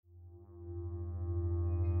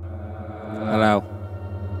Hello,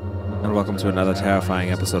 and welcome to another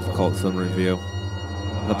terrifying episode of Cult Film Review,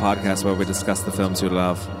 the podcast where we discuss the films you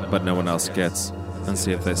love, but no one else gets, and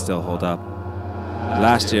see if they still hold up.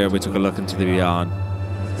 Last year, we took a look into the beyond.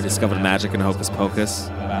 We discovered magic in Hocus Pocus,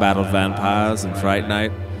 battled vampires in Fright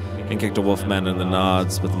Night, and kicked a wolfman in the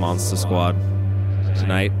nods with the Monster Squad.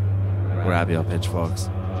 Tonight, grab your pitchforks,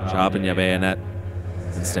 sharpen your bayonet,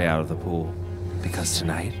 and stay out of the pool. Because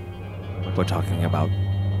tonight, we're talking about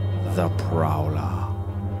The Prowler.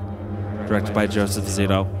 Directed by Joseph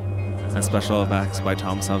Zito, and special effects by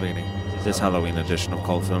Tom Salvini. This Halloween edition of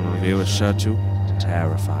Cult Film Review is sure to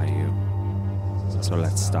terrify you. So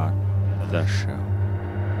let's start the show.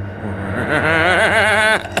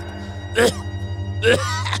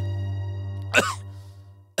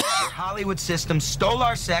 Hollywood system stole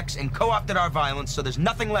our sex and co-opted our violence, so there's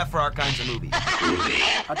nothing left for our kinds of movies.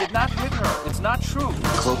 I did not hit her. It's not true.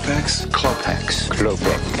 Klopex? Klopex.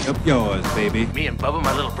 Klopex. Up yours, baby. Me and Bubba,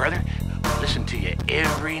 my little brother, listen to you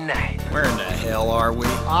every night. Where in the hell are we?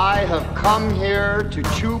 I have come here to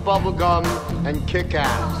chew bubblegum and kick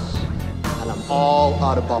ass. And I'm all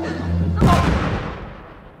out of bubblegum.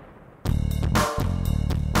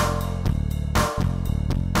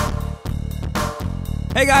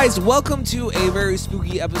 Hey guys, welcome to a very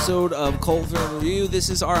spooky episode of Cult Film Review. This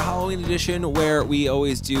is our Halloween edition where we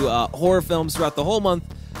always do horror films throughout the whole month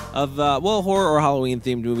of, horror or Halloween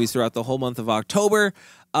themed movies throughout the whole month of October.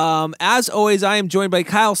 As always, I am joined by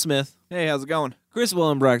Kyle Smith. Hey, how's it going? Chris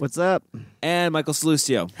Willenbrecht. What's up? And Michael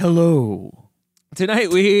Saluccio. Hello. Tonight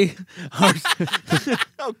we are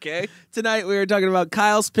Okay. Tonight we are talking about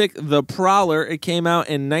Kyle's pick, The Prowler. It came out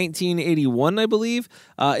in 1981, I believe.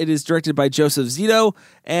 It is directed by Joseph Zito,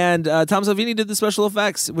 and Tom Savini did the special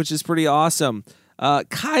effects, which is pretty awesome.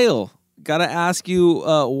 Kyle, gotta ask you,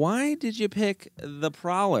 why did you pick The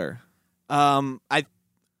Prowler?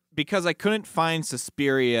 Because I couldn't find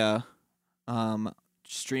Suspiria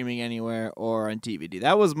streaming anywhere or on DVD.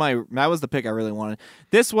 That was the pick I really wanted.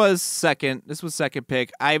 This was second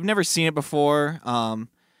pick. I've never seen it before.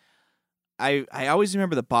 I always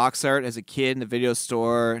remember the box art as a kid in the video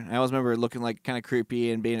store. I always remember it looking like kind of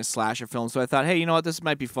creepy and being a slasher film. So I thought, hey, you know what? This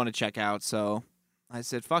might be fun to check out. So I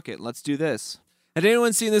said, fuck it, let's do this. Had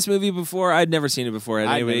anyone seen this movie before? I'd never seen it before. Had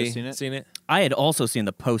I'd anybody never seen it. I had also seen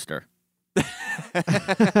the poster.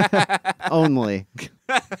 Only.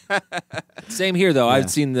 Same here, though. I've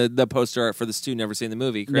seen the poster art for this too. Never seen the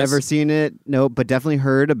movie. Chris? Never seen it. No, but definitely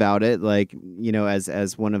heard about it. Like, you know,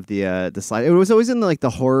 as one of the slides. It was always in the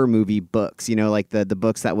horror movie books. You know, like the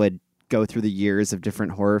books that would go through the years of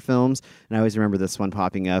different horror films. And I always remember this one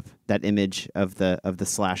popping up. That image of the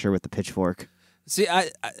slasher with the pitchfork. See,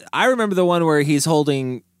 I remember the one where he's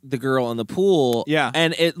holding the girl in the pool. Yeah.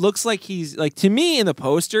 And it looks like he's, like, to me in the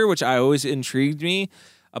poster, which I always intrigued me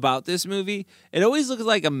about this movie, it always looks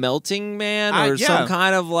like a melting man or some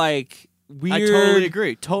kind of, like, weird...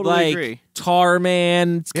 I totally agree. Like, tar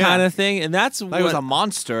man kind of thing. And that's like it was a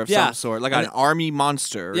monster of some sort. Like an army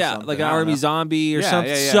monster or something. Like an army zombie or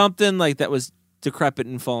something like that was decrepit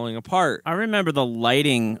and falling apart. I remember the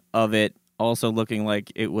lighting of it also looking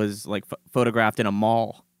like it was like photographed in a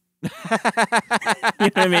mall. You know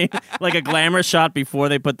what I mean? Like a glamour shot before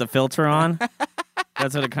they put the filter on.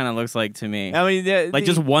 That's what it kind of looks like to me. I mean,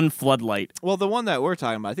 just one floodlight. Well, the one that we're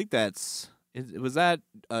talking about, I think was that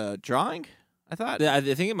a drawing? I thought. I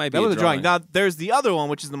think it might be that was a drawing. Now, there's the other one,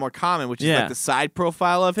 which is the more common, which is like the side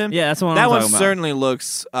profile of him. Yeah, that's the one I'm talking about. That one certainly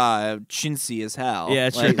looks chintzy as hell. Yeah,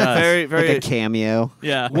 it sure does. Very, very like a cameo.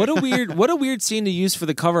 Yeah. What a weird scene to use for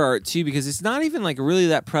the cover art too, because it's not even like really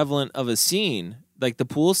that prevalent of a scene. Like the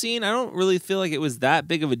pool scene, I don't really feel like it was that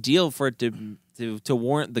big of a deal for it to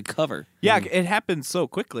warrant the cover. Yeah, it happened so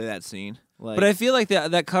quickly, that scene. But I feel like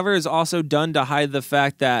that cover is also done to hide the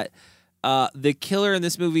fact that the killer in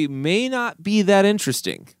this movie may not be that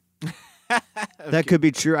interesting. That could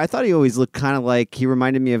be true. I thought he always looked kind of like, he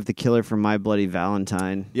reminded me of the killer from My Bloody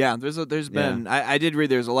Valentine. Yeah, there's been, I did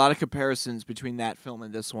read there's a lot of comparisons between that film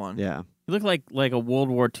and this one. Yeah. He looked like a World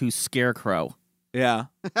War II scarecrow. Yeah.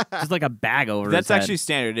 Just like a bag over his That's head. actually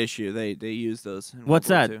standard issue. They use those. In What's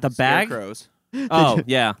World War that? II. The bag? Scarecrows. Oh,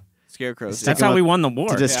 yeah. Scarecrows. That's how we won the war.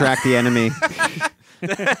 To distract the enemy.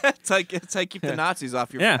 it's like keep the Nazis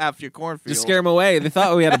off your cornfield. Just scare them away. They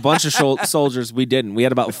thought we had a bunch of soldiers. We didn't. We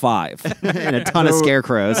had about 5. And a ton of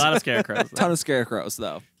scarecrows. A lot of scarecrows. A ton of scarecrows,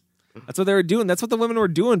 though. That's what they were doing. That's what the women were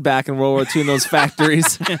doing back in World War II in those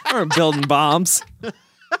factories. They weren't building bombs.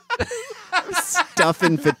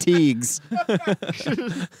 Stuffing fatigues.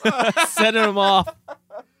 Setting them off.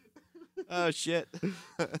 Oh shit.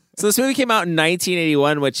 So this movie came out in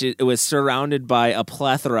 1981, which it was surrounded by a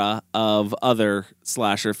plethora of other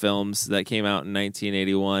slasher films that came out in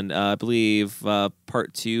 1981. I believe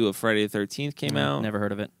part 2 of Friday the 13th came out. Never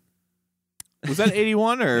heard of it. Was that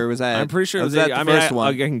 81 or was that? I'm pretty sure it was that the the first one?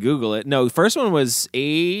 I can Google it. No, the first one was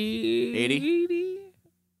 80. 80?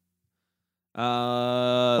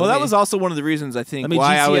 Well, Well, that was also one of the reasons I think Let me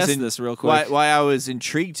why I was GTS in this real quick. why I was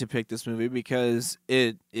intrigued to pick this movie because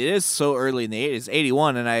it is so early in the 80s,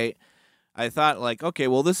 81, and I thought like, okay,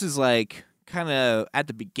 well, this is like kind of at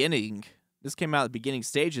the beginning. This came out at the beginning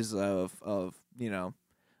stages of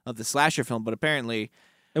the slasher film, but apparently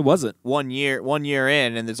It wasn't. 1 year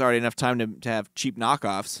in, and there's already enough time to have cheap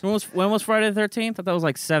knockoffs. When was Friday the 13th? I thought it was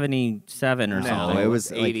like 77 or No, something. it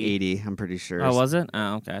was 80. like 80. I'm pretty sure. Oh, was it?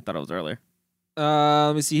 Oh, okay. I thought it was earlier.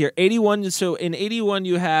 Let me see here. 81. So in 81,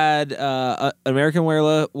 you had American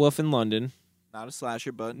Werewolf in London. Not a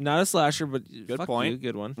slasher, but Not a slasher, but Good fuck point. you,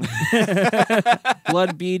 good one.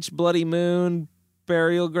 Blood Beach, Bloody Moon,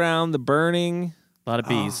 Burial Ground, The Burning, A lot of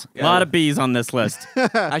bees. yeah. A lot of bees on this list.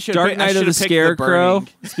 I should Dark Knight of the Scarecrow.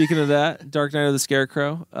 Burning. Speaking of that, Dark Knight of the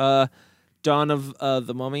Scarecrow. Dawn of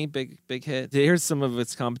the Mummy, big hit. Here's some of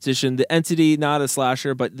its competition. The Entity, not a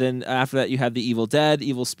slasher, but then after that you had The Evil Dead,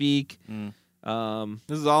 Evil Speak.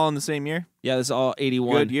 This is all in the same year. Yeah, this is all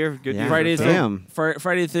 81. Good year. Good Yeah. year. Friday for the film. Damn.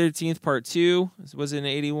 Friday the 13th Part 2 was in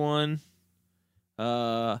 81.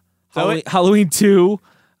 So Halloween 2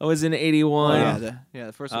 was in 81. Oh, yeah,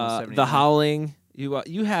 the first one was 79. The Howling.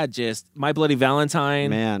 You had just My Bloody Valentine.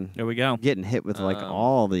 Man, There we go. getting hit with like Um,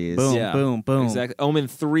 all these. Boom, Yeah, boom, boom. Exactly. Omen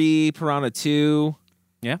 3, Piranha 2,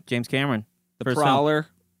 Yeah, James Cameron. The First film. Prowler.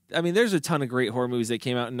 I mean, there's a ton of great horror movies that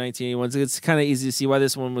came out in 1981. So it's kind of easy to see why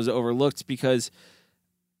this one was overlooked because,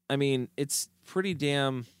 I mean, it's pretty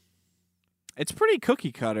damn. It's pretty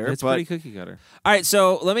cookie cutter. It's but pretty cookie cutter. All right,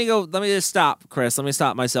 so let me just stop, Chris. Let me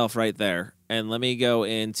stop myself right there, and let me go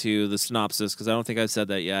into the synopsis because I don't think I've said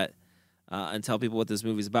that yet, and tell people what this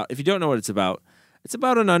movie's about. If you don't know what it's about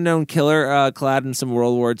an unknown killer clad in some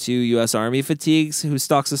World War II U.S. Army fatigues who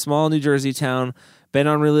stalks a small New Jersey town bent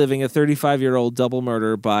on reliving a 35-year-old double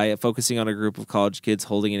murder by focusing on a group of college kids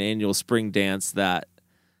holding an annual spring dance that,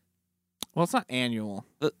 well, it's not annual.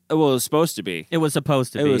 it was supposed to be. It was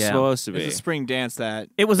supposed to It be. was yeah. supposed to be. It's a spring dance that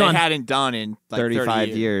It was they on- hadn't done in like 35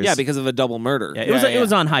 30 years. Yeah, because of a double murder. Yeah, it Yeah.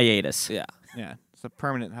 was on hiatus. Yeah. Yeah, it's a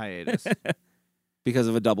permanent hiatus. Because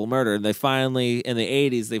of a double murder. And they finally, in the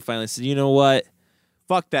 80s, they finally said, you know what?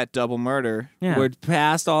 Fuck that double murder. Yeah. We're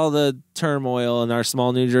past all the turmoil in our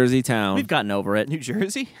small New Jersey town. We've gotten over it. New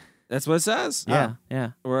Jersey? That's what it says. Yeah,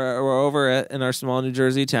 yeah. We're over it in our small New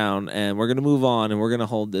Jersey town, and we're gonna move on, and we're gonna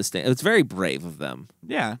hold this day. It's very brave of them.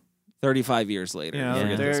 Yeah. 35 years later, You know, to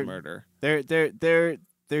forget this they're- murder.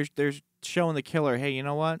 They're showing the killer, hey, you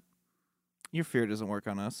know what? Your fear doesn't work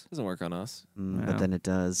on us. Doesn't work on us. But Wow. then it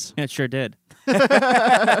does. It sure did.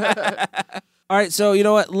 All right, so you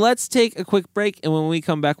know what? Let's take a quick break, and when we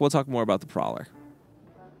come back, we'll talk more about the Prowler.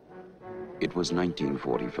 It was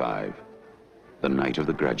 1945, the night of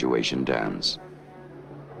the graduation dance.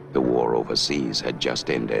 The war overseas had just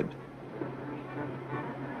ended.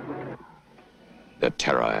 The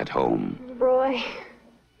terror at home Roy.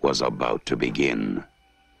 was about to begin.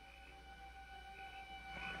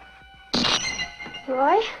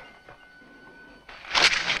 Roy?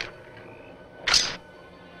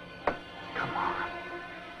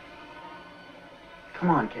 Come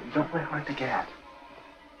on, kid. Don't play hard to get.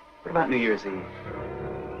 What about New Year's Eve?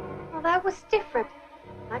 Well, that was different.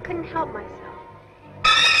 I couldn't help myself.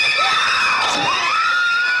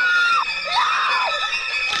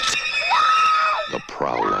 The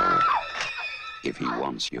Prowler. If he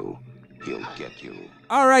wants you, he'll get you.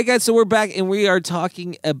 All right, guys, so we're back, and we are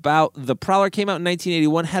talking about The Prowler. Came out in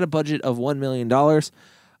 1981, had a budget of $1 million.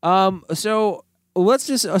 So let's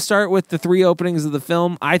just start with the 3 openings of the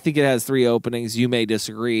film. I think it has 3 openings. You may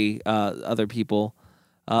disagree. Other people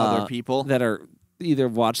that are either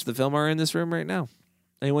watched the film or are in this room right now.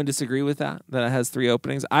 Anyone disagree with that? That it has 3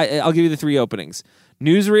 openings? I'll give you the 3 openings.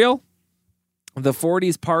 Newsreel, the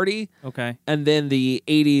 40s party, Okay. and then the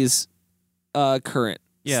 80s current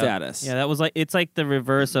status. Yeah, that was it's like the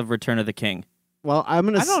reverse of Return of the King. Well, I'm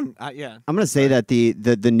gonna yeah. I'm gonna say that the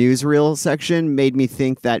newsreel section made me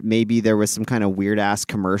think that maybe there was some kind of weird ass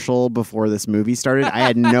commercial before this movie started. I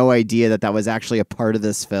had no idea that was actually a part of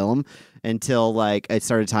this film until like it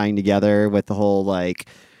started tying together with the whole like,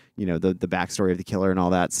 you know, the backstory of the killer and all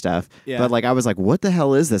that stuff. Yeah. But like I was like, what the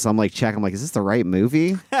hell is this? I'm like I'm like, is this the right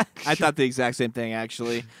movie? I thought the exact same thing,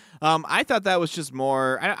 actually. I thought that was just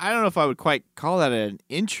more. I don't know if I would quite call that an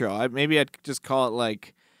intro. Maybe I'd just call it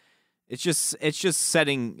like It's just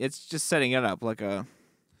setting it up like a.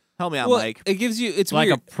 Help me out, Well, Mike. it gives you it's like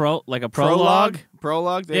weird. a prologue.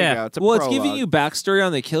 Prologue. There Yeah. you go. It's a Well, prologue. it's giving you backstory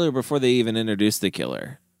on the killer before they even introduce the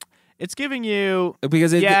killer. It's giving you.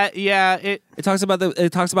 Because it It talks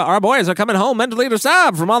about our boys are coming home mentally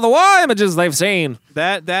disturbed from all the war images they've seen.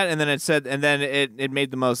 that and then it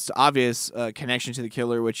made the most obvious connection to the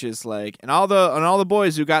killer, which is like and all the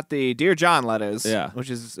boys who got the Dear John letters. Yeah.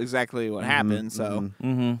 Which is exactly what happened. So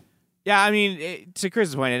Mm-hmm. yeah, I mean, to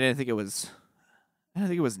Chris's point, I didn't think it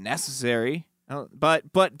was necessary. But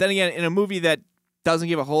then again, in a movie that doesn't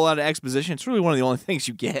give a whole lot of exposition, it's really one of the only things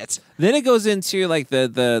you get. Then it goes into like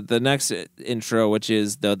the next intro, which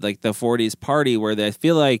is the 40s party where they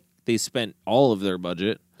feel like they spent all of their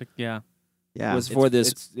budget. Yeah. Yeah. Was for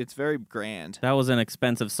this. It's very grand. That was an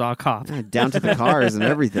expensive sock hop. Down to the cars and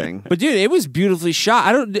everything. But dude, it was beautifully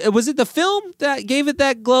shot. Was it the film that gave it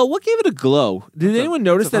that glow? What gave it a glow? Did anyone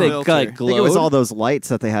notice that it filter. like I glowed? think it was all those lights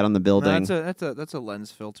that they had on the building. No, that's a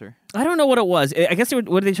lens filter. I don't know what it was. I guess what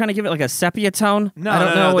are they trying to give it, like a sepia tone? No, I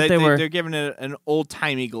don't know what they were. They're giving it an old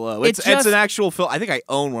timey glow. It's It's just- an actual film. I think I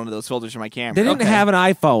own one of those filters for my camera. They didn't have an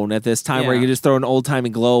iPhone at this time where Yeah. you could just throw an old timey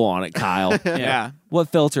glow on it, Kyle. Yeah. What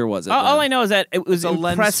filter was it? All then? I know is that it was It's a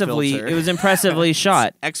lens impressively. filter. It was impressively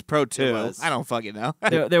shot. X Pro 2. was. I don't fucking know.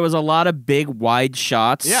 There was a lot of big wide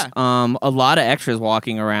shots. Yeah. A lot of extras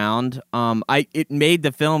walking around. It made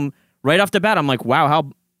the film right off the bat. I'm like, wow,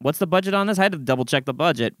 what's the budget on this? I had to double check the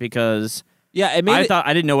budget because Yeah, it made I it, thought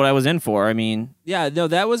I didn't know what I was in for. I mean, yeah, no,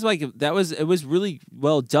 it was really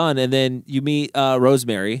well done. And then you meet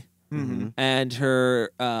Rosemary and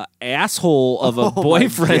her asshole of a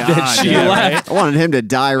boyfriend that she left. I wanted him to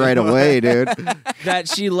die right away, dude. That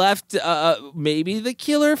she left maybe the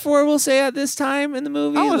killer for, we'll say, at this time in the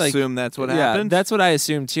movie. I'll Like, assume that's what yeah, happened. that's what I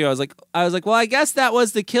assumed too. I was like, well, I guess that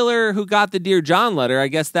was the killer who got the Dear John letter. I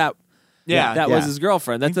guess that Yeah. was his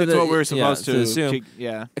girlfriend. I think that's what we were supposed to assume.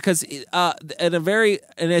 Yeah. Because and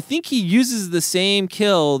I think he uses the same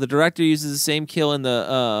kill. The director uses the same kill in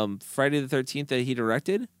the Friday the 13th that he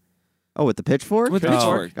directed. Oh, with the pitchfork? With the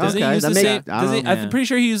pitchfork. Doesn't he Okay, use that the make- same? I don't know. I'm pretty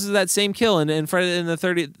sure he uses that same kill in Friday in the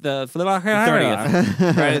 30th. The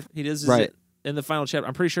 30th. Right. He does Right. it in the final chapter.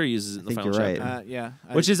 I'm pretty sure he uses it in the think final you're right. chapter. Yeah.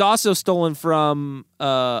 Which is also stolen from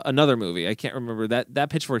another movie. I can't remember that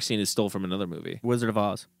pitchfork scene is stole from another movie. Wizard of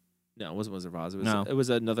Oz. No, it wasn't Wizard of Oz. No. It was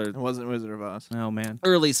another It wasn't Wizard of Oz. Oh man.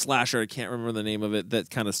 early slasher. I can't remember the name of it that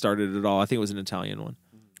kind of started it all. I think it was an Italian one.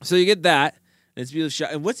 So you get that, and it's beautiful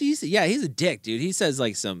shot. And what's he say? Yeah, he's a dick, dude. He says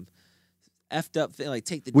like some effed up thing, like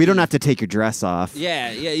take the. We don't D. have to take your dress off. Yeah,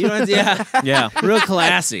 you don't have to. Yeah, Yeah. real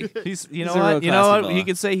classy. He's He's a real You know classy what? fella. You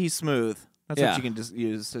could say he's smooth. That's Yeah. what you can just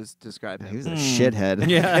use to describe He was him. a shithead.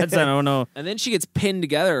 Yeah, I don't know. And then she gets pinned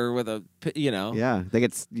together with a, Yeah, they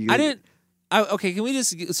get. I didn't. Okay, can we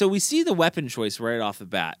just? So we see the weapon choice right off the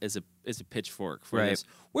bat is a pitchfork for Right. this.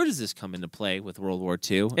 Where does this come into play with World War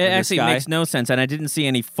II? It actually makes no sense, and I didn't see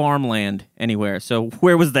any farmland anywhere. So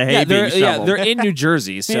where was the hay being shoveled? they're in New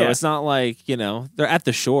Jersey, so Yeah. it's not like they're at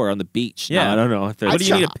the shore on the beach. No, Yeah. I don't know if they're. What do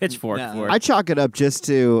you need a pitchfork No. for? I chalk it up just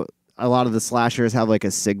to a lot of the slashers have like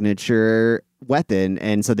a signature weapon,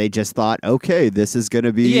 and so they just thought, okay, this is going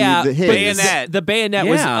to be Yeah, the hit. bayonet. The bayonet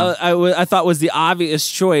Yeah. was I thought was the obvious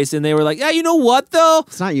choice, and they were like, yeah, you know what though?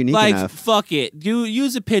 It's not unique Like, enough. fuck it. You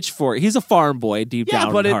use a pitchfork. He's a farm boy deep Yeah,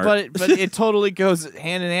 down. but in heart. but it totally goes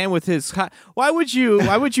hand in hand with his. Why would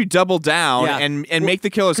you double down Yeah. and make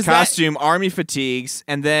the killer's 'cause that- costume army fatigues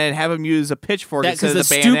and then have him use a pitchfork instead of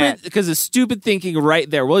the bayonet? because the stupid thinking right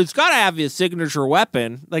there. Well, it's got to have his signature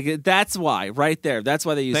weapon. Like that's why right there. That's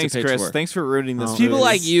why they use Thanks, the pitchfork. Chris. Thanks for ruining this. People movie.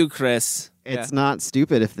 like you, Chris. It's not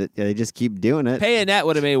stupid if they just keep doing it. Bayonet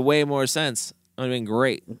would have made way more sense. It would have been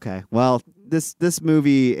great. Okay. Well, this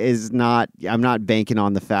movie is not. I'm not banking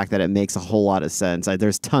on the fact that it makes a whole lot of sense.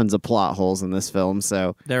 There's tons of plot holes in this film,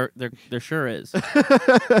 so There sure is.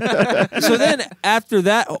 So then, after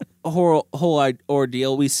that whole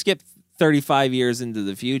ordeal, we skip 35 years into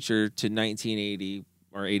the future to 1980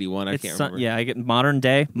 or 81. I can't remember. Yeah, I get modern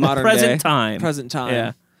day, Modern present day. time, Present time.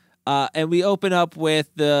 Yeah. And we open up with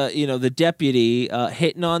the deputy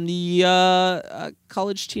hitting on the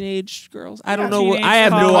college teenage girls. I don't know. I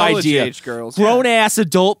have no college idea. age girls. Grown ass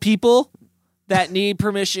adult people that need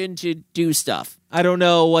permission to do stuff. I don't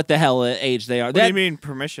know what the hell age they are. What do you mean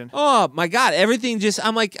permission? Oh my god! Everything just.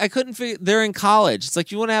 I'm like, I couldn't figure. They're in college. It's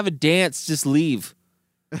like you want to have a dance, just leave.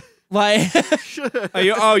 Like,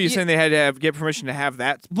 You're saying they had to get permission to have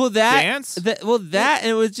that well, that dance? and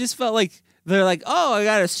it was just felt like they're like, oh, I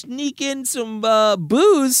gotta sneak in some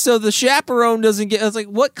booze so the chaperone doesn't get. I was like,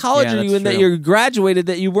 what college Yeah, are you that's in that true. you're graduated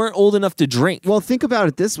that you weren't old enough to drink? Well, think about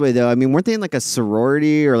it this way, though. I mean, weren't they in like a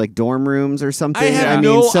sorority or like dorm rooms or something? I have mean,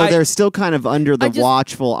 no- so I- they're still kind of under the just-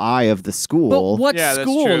 watchful eye of the But school. what Yeah, that's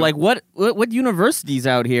school? true. Like what universities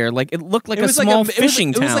out here? Like it looked like It a was small it was fishing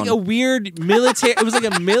It town. was like a weird military. It was like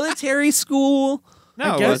a military school.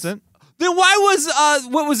 No, it guess- wasn't. Then why was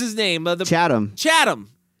what was his name? The Chatham. Chatham.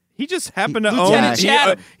 He just happened to Lieutenant own.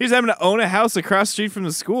 Chatham. He just happened to own a house across the street from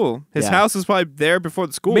the school. His Yeah. house was probably there before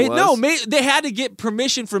the school was. They had to get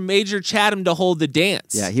permission from Major Chatham to hold the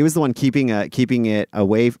dance. Yeah, he was the one keeping it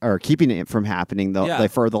away or keeping it from happening Yeah.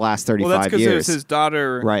 like for the last 35 Well, that's because it years. was his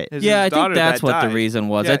daughter. Right. his yeah, I daughter think that's that what the died. reason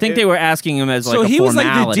was. Yeah, I think they were asking him as like so a he was like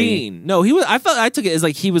the formality. dean. No, he was. I took it as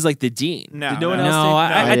like he was like the dean. No, Did no one no. else No, think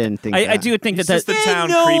that? I didn't think I that. do think He's that just the that's town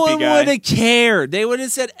no creepy one guy. would have cared. They would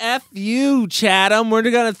have said, F you, Chatham. We're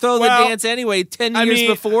going to throw the Well, dance anyway 10 I years mean-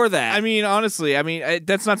 before that. I mean, honestly,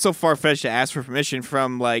 that's not so far fetched to ask for permission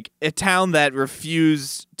from like a town that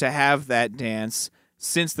refused to have that dance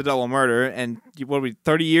since the double murder, and what are we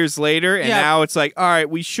 30 years later, and Yeah. now it's like, all right,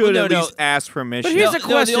 we should Well, at no, least ask permission. But here's No, the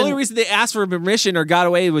question. the only reason they asked for permission or got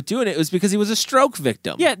away with doing it was because he was a stroke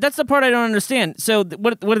victim. Yeah, that's the part I don't understand. So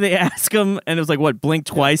what did they ask him? And it was like, what, blink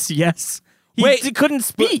twice? Yes. He couldn't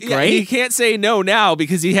speak, Yeah, right? He can't say no now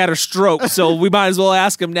because he had a stroke, so we might as well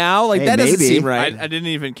ask him now. Like, Hey, that doesn't maybe. seem right. I didn't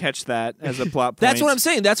even catch that as a plot point. That's what I'm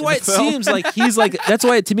saying. That's why in it the film. seems like he's like. That's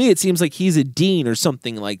why to me it seems like he's a dean or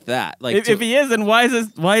something like that. Like if he is, then why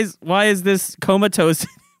is this comatose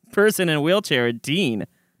person in a wheelchair a dean?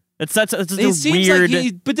 It's such a it seems weird.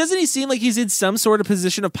 like but doesn't he seem like he's in some sort of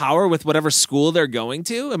position of power with whatever school they're going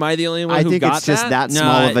to? Am I the only one I who think got it's just that No,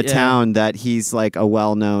 small of a yeah. town that he's like a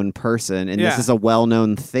well-known person, and Yeah. this is a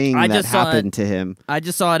well-known thing I that just saw happened to him. I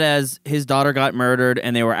just saw it as his daughter got murdered,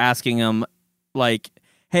 and they were asking him, like,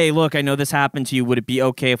 hey, look, I know this happened to you. Would it be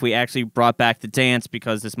okay if we actually brought back the dance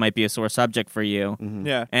because this might be a sore subject for you?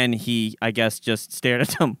 Yeah. And he, I guess, just stared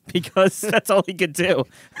at them because that's all he could do.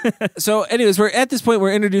 So, anyways, we're at this point.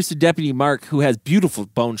 We're introduced to Deputy Mark, who has beautiful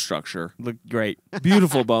bone structure. Looked great.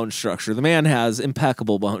 Beautiful bone structure. The man has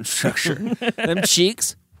impeccable bone structure. Them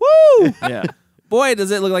cheeks, woo! Yeah. Boy, does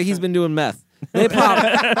it look like he's been doing meth. They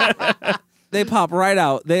pop. They pop right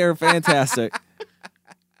out. They are fantastic.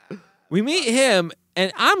 We meet him,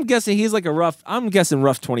 and I'm guessing he's like rough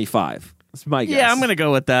 25. That's my guess. Yeah, I'm gonna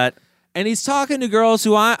go with that. And he's talking to girls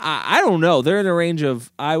who I don't know. They're in the range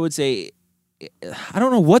of, I would say, I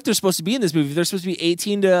don't know what they're supposed to be in this movie. They're supposed to be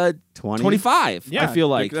 18 to 20? 25. Yeah, I feel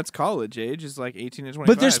like. that's college age. Is like 18 to 25.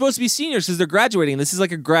 But they're supposed to be seniors because they're graduating. This is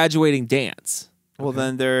like a graduating dance. Well,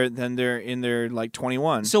 then they're in their like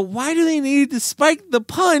 21. So why do they need to spike the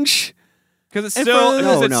punch? Because it's in still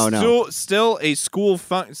front of No. still a school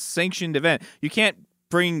sanctioned event. You can't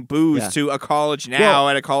bring booze Yeah. to a college now Well,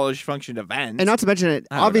 at a college functioned event. And not to mention it,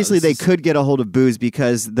 I don't know, obviously this they is- could get a hold of booze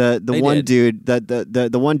because the They one did. dude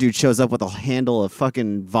the one dude shows up with a handle of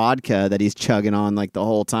fucking vodka that he's chugging on like the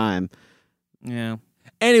whole time. Yeah.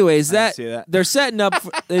 Anyways, I see that. they're setting up.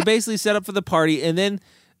 They basically set up for the party, and then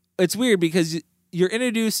it's weird because you're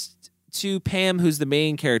introduced to Pam, who's the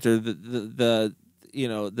main character, the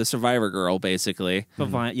the survivor girl, basically. The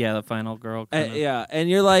the final girl. kinda. Yeah, and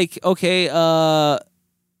you're like, okay,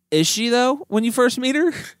 is she though? When you first meet her,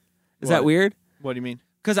 is that What? weird? What do you mean?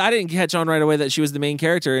 Because I didn't catch on right away that she was the main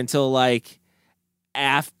character until like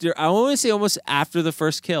after. I want to say almost after the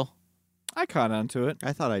first kill. I caught on to it.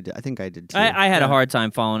 I thought I did. I think I did too. I had a hard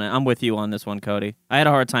time following it. I'm with you on this one, Cody. I had a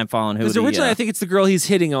hard time following who. Because the, originally, I think it's the girl he's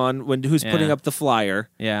hitting on who's putting Yeah. up the flyer.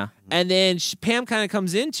 Yeah. And then Pam kind of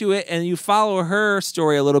comes into it, and you follow her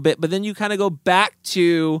story a little bit, but then you kind of go back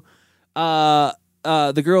to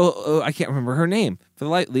the girl. I can't remember her name. For the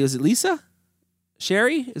light, is it Lisa?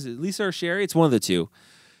 Sherry? Is it Lisa or Sherry? It's one of the two.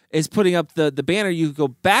 Is putting up the banner. You go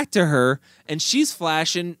back to her, and she's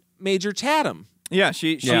flashing Major Chatham. Yeah,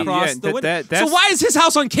 she across the window. that's, So why is his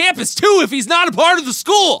house on campus too if he's not a part of the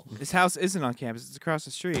school? his house isn't on campus? It's across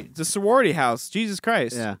the street. It's a sorority house. Jesus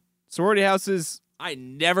Christ. Yeah. Sorority houses. I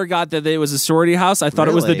never got that it was a sorority house. I thought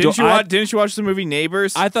it was the Really? dorm. Didn't you watch the movie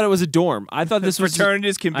Neighbors? I thought it was a dorm. I thought this was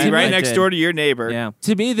Fraternities can be I right next did. door to your neighbor. Yeah.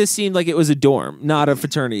 to me. This seemed like it was a dorm, not a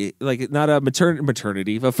fraternity, like not a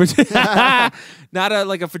maternity, but not a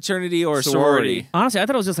like a fraternity or a sorority. Honestly, I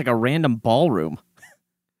thought it was just like a random ballroom.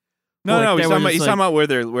 No, Like, no, they he's were talking about, just he's like- talking about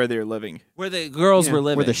where they're living. Where the girls were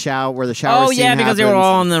living. where the shower Oh scene yeah, because they were happens.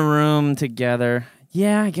 all in the room together.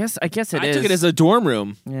 Yeah, I guess it is. I took it as a dorm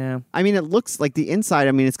room. Yeah. I mean, it looks like the inside.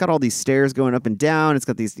 I mean, it's got all these stairs going up and down. It's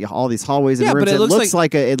got all these hallways and Yeah, rooms. but it looks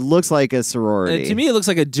looks like a sorority. To me, it looks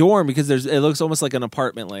like a dorm because it looks almost like an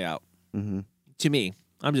apartment layout. To me,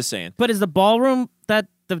 I'm just saying. But is the ballroom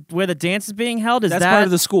where the dance is being held? Is That's that part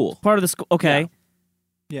of the school? Part of the school. Okay.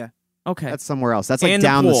 Yeah. Okay. That's somewhere else. That's like And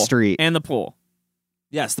down the the pool. street. And the pool.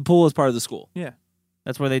 Yes, the pool is part of the school. Yeah.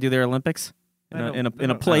 That's where they do their Olympics. I In don't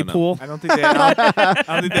a play know. pool. I don't think they. I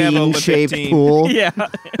don't think they have an Olympic Bean-shaped team. pool. Yeah.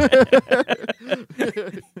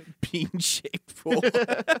 Bean-shaped pool.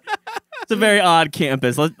 It's a very odd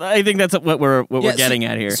campus. I think that's what we're getting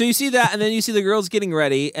at here. So you see that, and then you see the girls getting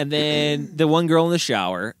ready, and then the one girl in the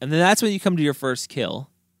shower, and then that's when you come to your first kill,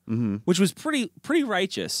 which was pretty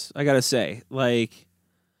righteous, I gotta say. Like,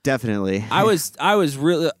 Definitely. I was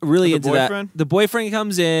really into boyfriend? that. The boyfriend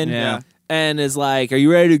comes in, Yeah. and is like, "Are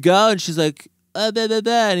you ready to go?" And she's like, blah, blah,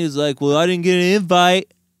 blah. And he's like, "Well, I didn't get an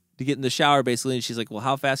invite to get in the shower, basically." And she's like, "Well,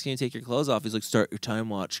 how fast can you take your clothes off?" He's like, "Start your time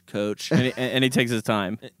watch, coach." and he takes his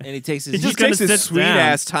time. And he takes his. He just gonna takes his sit sweet down.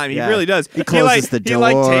 ass time. Yeah. He really does. He closes the door,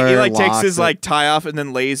 He takes locks his it. tie off and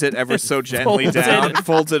then lays it ever so gently Folds down, it.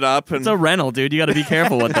 folds it up, and It's a rental, dude. You got to be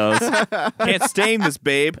careful with those. can't stain this,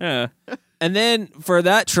 babe. Yeah. And then for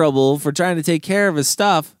that trouble, for trying to take care of his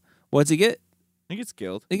stuff, what's he get? He gets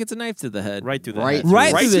killed. He gets a knife to the head. Right through the Right head. through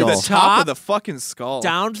Right the through the skull. Top top, of the fucking skull.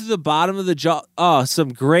 down to the bottom of the jaw. Oh, some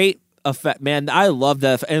great effect, man. I love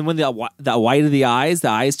that. And when the white of the eyes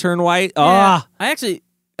turn white. Yeah. Ah, I actually,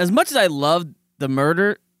 as much as I loved the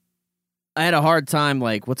murder, I had a hard time.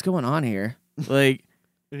 Like, what's going on here? Like,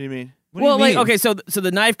 What do you mean? okay, so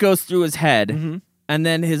the knife goes through his head, and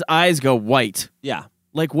then his eyes go white. yeah.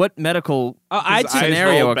 Like, what medical I took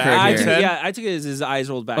scenario rolled back. occurred I here? took, head? yeah, I took it as his eyes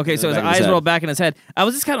rolled back. Okay, in so the his back of eyes head. rolled back in his head. I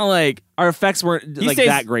was just kind of like, Our effects weren't he like stays,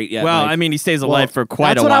 that great yet. Well, like, I mean, he stays alive for quite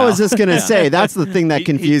That's a what while. I was just gonna say. That's the thing that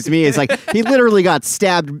confused me. Is like he literally got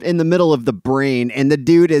stabbed in the middle of the brain, and the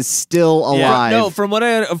dude is still alive. no, from what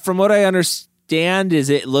I understand, is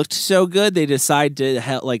it looked so good they decide to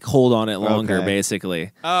hold on it longer, Okay.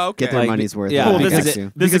 basically. Oh, okay. Get their Like, money's worth. yeah, out. Cool, because this it-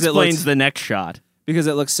 this because it explains looks- the next shot. Because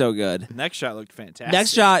it looks so good. Next shot looked fantastic.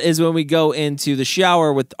 Next shot is when we go into the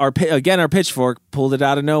shower with our pitchfork, pulled it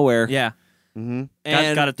out of nowhere. Yeah, And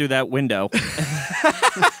got it through that window.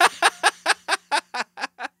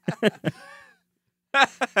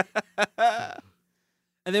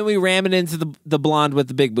 and then we ram it into the blonde with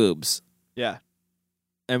the big boobs, Yeah.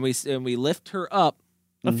 and we lift her up.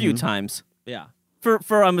 A few times Yeah,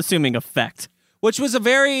 for I'm assuming effect. which was a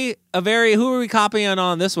very who are we copying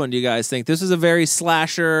on this one? Do you guys think this was a very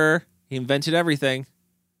slasher? He invented everything.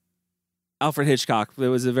 Alfred Hitchcock. It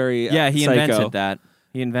was a very Yeah, he psycho. invented that.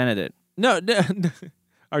 He invented it. No,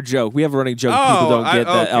 our joke. We have a running joke. Oh, People don't get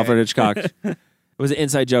that okay. Alfred Hitchcock. It was an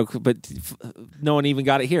inside joke, but no one even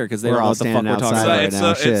got it here because they We're don't know all what the fuck standing we're talking outside about. right it's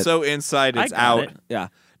now, so shit. it's so inside. I It's got out. it. Yeah,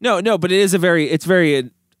 no, but it's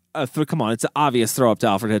very. Come on, it's an obvious throw up to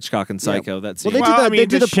Alfred Hitchcock and Psycho. That scene. Well, they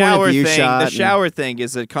do the point of shower view thing. shot The and- shower thing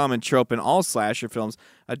is a common trope in all slasher films.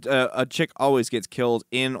 A chick always gets killed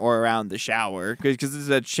in or around the shower because this is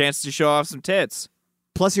a chance to show off some tits.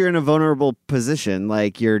 Plus, you're in a vulnerable position.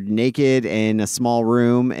 Like you're naked in a small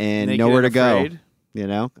room and Naked nowhere and to go. afraid. You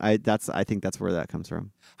know, I think that's where that comes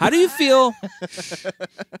from. How do you feel?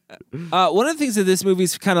 One of the things that this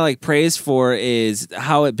movie's kind of like praised for is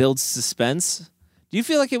how it builds suspense. Do you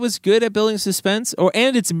feel like it was good at building suspense,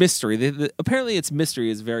 and its mystery? Apparently, its mystery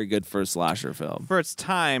is very good for a slasher film. For its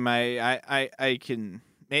time, I can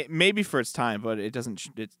maybe for its time, but it doesn't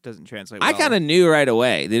translate. I well. kind of knew right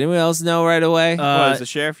away. Did anyone else know right away? As the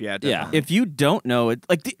sheriff, yeah, yeah. definitely. If you don't know it,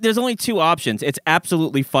 like there's only two options. It's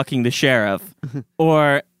absolutely fucking the sheriff,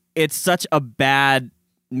 or it's such a bad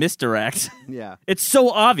misdirect. Yeah, It's so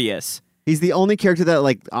obvious. he's the only character that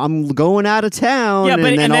like I'm going out of town, Yeah, but-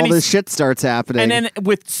 and then and then all this he's- shit starts happening. And then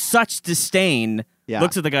with such disdain, Yeah.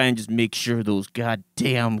 looks at the guy and just makes sure those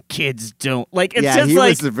goddamn kids don't. Like, it's yeah, just he like,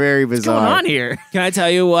 was very what's bizarre. going on here? Can I tell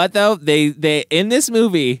you what though? They in this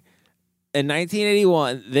movie in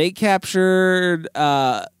 1981 they captured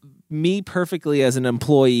me perfectly as an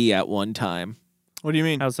employee at one time. What do you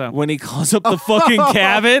mean? How's that? When he calls up the fucking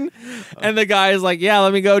cabin, and the guy is like, "Yeah,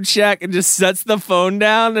 let me go check," and just sets the phone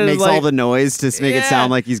down and Makes is like, all the noise to make it Yeah.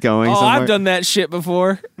 sound like he's going "Oh, somewhere. I've done that shit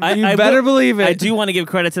before." You I better will- believe it. I do want to give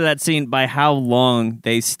credit to that scene by how long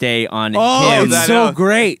they stay on Oh, him. it's that- so no.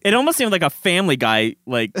 great. It almost seemed like a Family Guy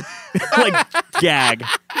like gag.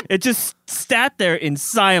 It just sat there in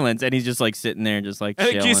silence, and he's just like sitting there and just like And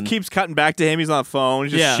it chilling. just keeps cutting back to him. He's on the phone,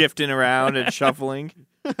 just Yeah. shifting around and shuffling.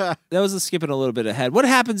 That was skipping a little bit ahead. What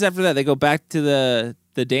happens after that? They go back to the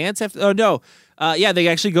dance after. Oh no, yeah, they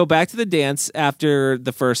actually go back to the dance after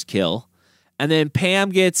the first kill, and then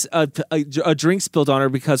Pam gets a drink spilled on her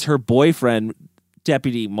because her boyfriend,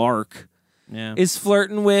 Deputy Mark, yeah. is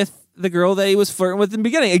flirting with the girl that he was flirting with in the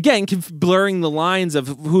beginning. Again, blurring the lines of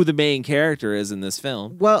who the main character is in this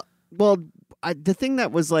film. Well, the thing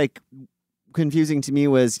that was like confusing to me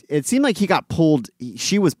was it seemed like he got pulled.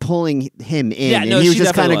 She was pulling him in, Yeah, and no, he was she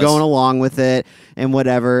just kind definitely of was. going along with it and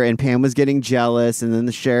whatever. And Pam was getting jealous, and then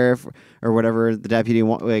the sheriff or whatever the deputy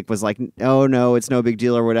was like, "Oh no, it's no big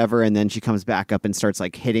deal" or whatever. And then she comes back up and starts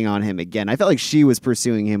like hitting on him again. I felt like she was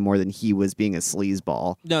pursuing him more than he was being a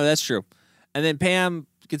sleazeball. No, that's true. And then Pam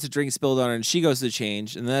gets a drink spilled on her, and she goes to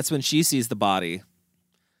change, and that's when she sees the body.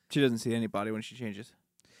 She doesn't see anybody when she changes.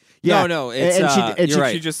 Yeah. No, it's and you're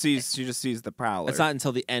right. She just sees the prowler. It's not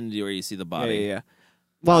until the end where you see the body. Yeah.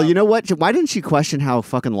 Well, you know what? Why didn't she question how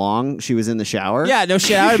fucking long she was in the shower? Yeah, no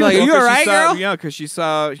shit. I was like, "Are you all right, girl?" Yeah, because she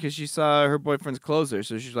saw her boyfriend's clothes there,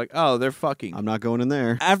 so she's like, "Oh, they're fucking." I'm not going in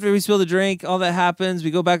there. After we spill the drink, all that happens.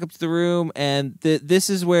 We go back up to the room, and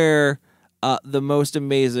this is where the most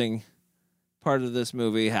amazing part of this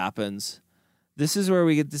movie happens. This is where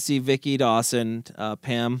we get to see Vicky Dawson,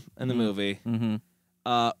 Pam, in the movie,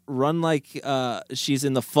 run like she's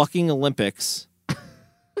in the fucking Olympics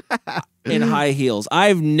in high heels.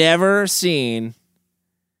 I've never seen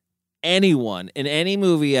anyone in any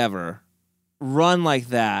movie ever run like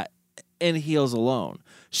that in heels alone.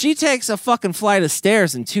 She takes a fucking flight of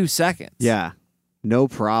stairs in 2 seconds. Yeah. No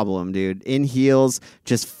problem, dude. In heels,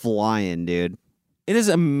 just flying, dude. It is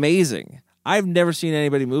amazing. I've never seen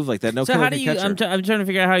anybody move like that. No So killer how do can you? catch I'm her. trying to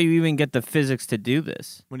figure out how you even get the physics to do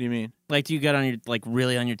this. What do you mean? Like, do you get on your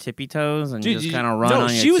really on your tippy toes and Dude, just you- kind of run no, on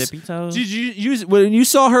she your was- tippy toes? Did you use when you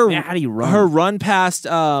saw her? Yeah, how do you run? Her run past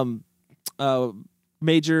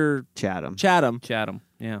Major Chatham. Chatham.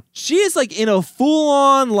 Yeah. She is like in a full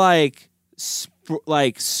on like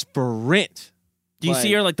sprint. Do you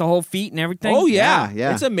see her like the whole feet and everything? Oh yeah,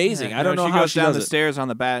 Yeah. It's amazing. Yeah, I don't know she how goes she down does the it. stairs on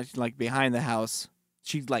the back, like behind the house.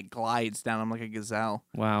 She like glides down them like a gazelle.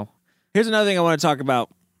 Wow. Here's another thing I want to talk about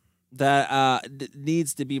that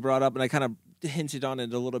needs to be brought up, and I kind of hinted on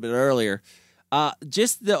it a little bit earlier.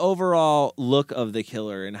 Just the overall look of the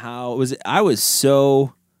killer and how it was. I was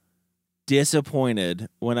so disappointed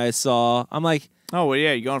when I saw. I'm like, Oh well,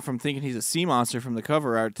 yeah. You're going from thinking he's a sea monster from the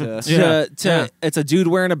cover art to to it's a dude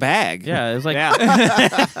wearing a bag. Yeah, it was like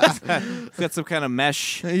He's got some kind of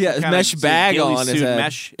mesh. Yeah, some kind mesh of bag ghillie on his suit head.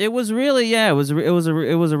 mesh. it was really it was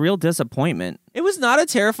a real disappointment. It was not a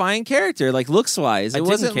terrifying character, like looks wise. I It didn't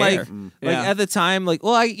wasn't care. like Yeah. at the time, like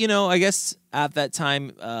I guess at that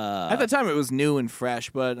time, At the time, it was new and fresh,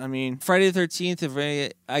 but I mean, Friday the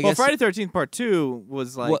 13th. I guess Friday 13th Part 2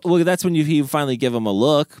 was like well, that's when you finally give him a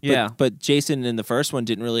look. But, Yeah. but Jason in the first one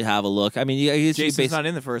didn't really have a look. I mean, Jason's not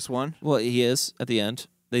in the first one. Well, he is at the end.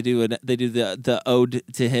 They do the ode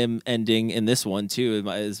to him ending in this one too.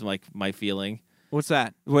 Is like my feeling. What's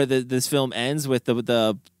that? Where this film ends with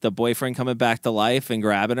the boyfriend coming back to life and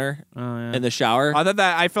grabbing her in the shower. I thought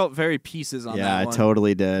that I felt very pieces on Yeah, that I one.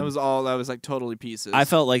 totally did. That was like totally pieces. I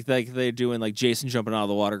felt like they're doing like Jason jumping out of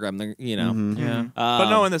the water, grabbing the, Mhm. Yeah. But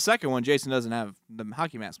no, in the second one, Jason doesn't have the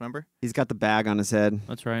hockey mask. Remember? He's got the bag on his head.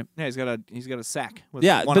 That's right. Yeah, he's got a sack. With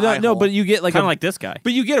Yeah, one but eye hole. but you get like Kind of like this guy.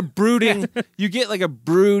 But you get a brooding, you get like a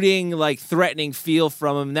brooding, like threatening feel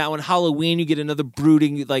from him. That one, Halloween, you get another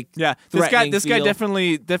brooding, like yeah. This guy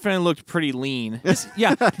definitely looked pretty lean.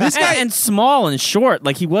 yeah, this guy and small and short.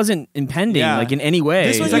 Like he wasn't impending Yeah. like in any way.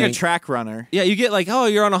 This was like a track runner. Yeah, you get like, oh,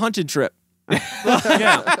 you're on a hunting trip.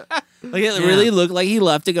 yeah. Like it really looked like he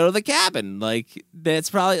left to go to the cabin. Like that's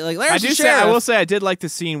probably like there's the sheriff. I will say I did like the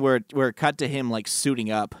scene where it cut to him like suiting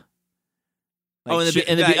up. Oh, in the shit-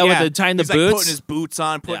 with yeah. the tying the He's, boots. like, putting his boots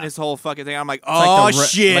on, putting Yeah. his whole fucking thing on. I'm like, like oh the ra-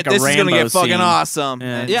 shit, like a this is gonna Rambo get fucking scene. awesome.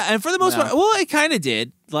 Yeah. Yeah, and for the most No. part, well, it kind of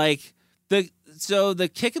did. Like the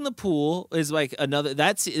kick in the pool is like another.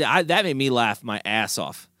 That made me laugh my ass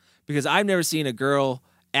off because I've never seen a girl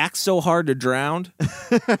act so hard to drown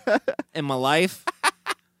in my life.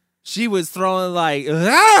 She was throwing like,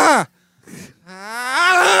 ah!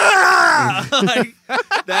 Ah! Like,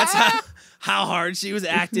 that's how hard she was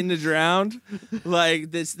acting to drown.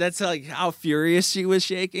 Like this, that's like how furious she was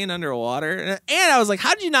shaking underwater. And I was like,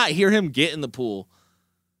 how did you not hear him get in the pool?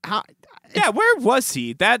 Yeah, where was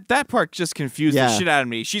he? That part just confused the Yeah. shit out of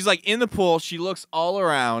me. She's like in the pool. She looks all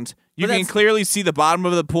around. You But can that's- clearly see the bottom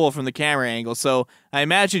of the pool from the camera angle, so I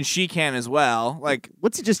imagine she can as well. Like,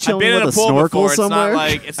 What's he just I've chilling been in with a pool snorkel before. somewhere?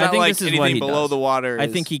 It's I not think like this is what anything he below does. the water. I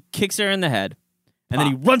is- think he kicks her in the head, and then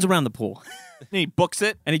he runs around the pool, and he books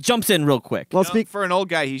it. and he jumps in real quick. Well, You know, for an old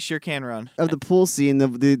guy, he sure can run. of the pool scene,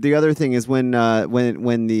 the other thing is when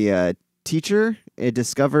the teacher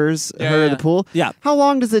discovers her in the pool. Yeah. How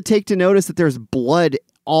long does it take to notice that there's blood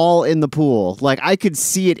all in the pool. Like I could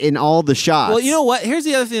see it in all the shots. Well, you know what? Here's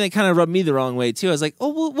the other thing that kind of rubbed me the wrong way too. I was like,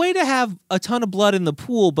 oh, well, way to have a ton of blood in the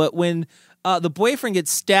pool, but when the boyfriend gets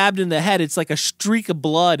stabbed in the head, it's like a streak of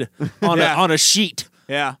blood on on a sheet.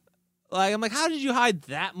 Yeah. Like I'm like, how did you hide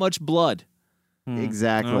that much blood?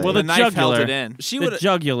 Exactly. Well, the knife held jugular. it in. The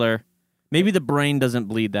jugular. Maybe the brain doesn't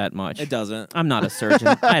bleed that much. It doesn't. I'm not a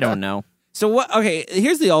surgeon. I don't know. So what? Okay,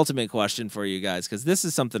 here's the ultimate question for you guys, because this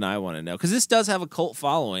is something I want to know. Because this does have a cult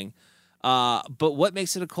following, but what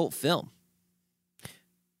makes it a cult film?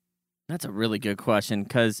 That's a really good question.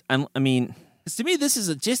 Because I mean, 'cause to me, this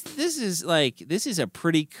is a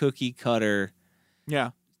pretty cookie cutter,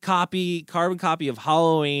 carbon copy of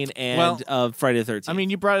Halloween and of Friday the 13th. I mean,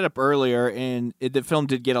 you brought it up earlier, and the film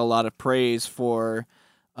did get a lot of praise for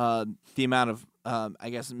the amount of, I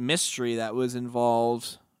guess, mystery that was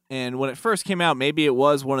involved. And when it first came out, maybe it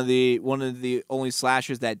was one of the only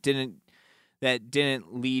slashers that didn't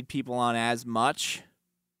lead people on as much.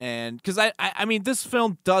 And because I mean, this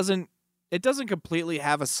film doesn't completely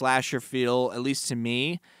have a slasher feel, at least to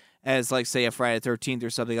me, as like say a Friday the 13th or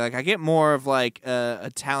something. Like I get more of like a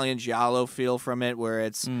Italian giallo feel from it, where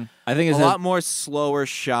it's I think it's a lot more slower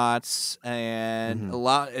shots and a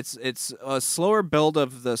lot. It's a slower build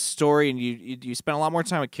of the story, and you spend a lot more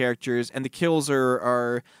time with characters, and the kills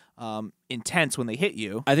are intense when they hit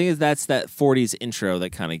you. I think that's that 40s intro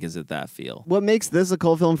that kind of gives it that feel. What makes this a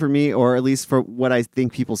cult film for me, or at least for what I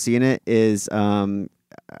think people see in it, is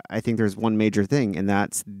I think there's one major thing, and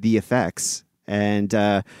that's the effects. And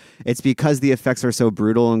it's because the effects are so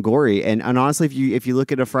brutal and gory. And honestly, if you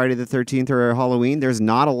look at a Friday the 13th or a Halloween, there's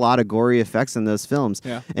not a lot of gory effects in those films.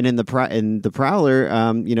 Yeah. And in the Prowler,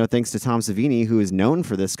 thanks to Tom Savini, who is known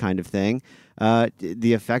for this kind of thing,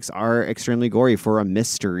 the effects are extremely gory for a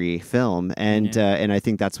mystery film. And I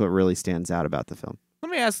think that's what really stands out about the film.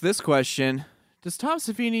 Let me ask this question. Does Tom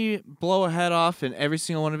Savini blow a head off in every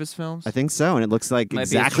single one of his films? I think so, and it looks like Might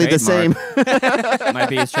exactly the same. Might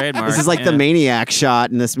be his trademark. This is like the Maniac shot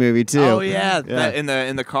in this movie too. Oh yeah, that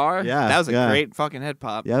in the car. Yeah, that was a yeah. great fucking head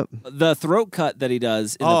pop. Yep. The throat cut that he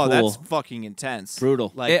does in the pool. That's fucking intense.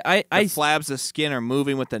 Brutal. Like I the flabs of skin are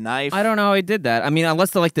moving with the knife. I don't know how he did that. I mean, unless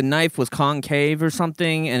the knife was concave or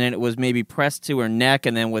something, and then it was maybe pressed to her neck,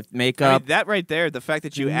 and then with makeup. that right there, the fact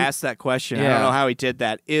that you asked that question, I Yeah. don't know how he did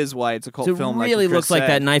that, is why it's a cult So film. it really like looks like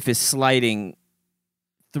that knife is sliding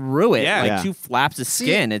through it, Yeah. like Yeah. 2 flaps of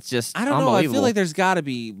skin. It's just I don't know. I unbelievable. feel like there's got to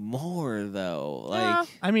be more though. Like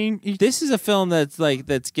I mean, this is a film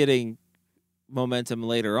that's getting momentum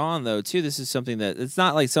later on though too. This is something that it's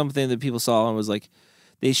not like something that people saw and was like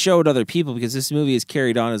they showed other people, because this movie is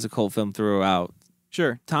carried on as a cult film throughout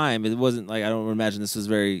time. It wasn't like, I don't imagine this was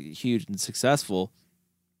very huge and successful,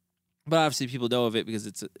 but obviously people know of it because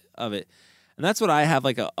it's of it. And that's what I have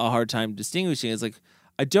like a hard time distinguishing. It's like,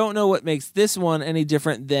 I don't know what makes this one any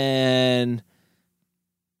different than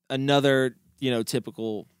another,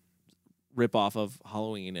 typical ripoff of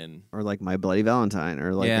Halloween or like My Bloody Valentine,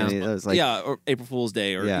 or like any of those, like or April Fool's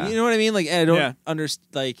Day, or Yeah. you know what I mean? Like I don't understand.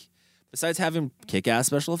 Like besides having kick-ass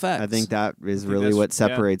special effects, I think that is really what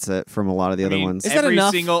separates it from a lot of the other ones. Is that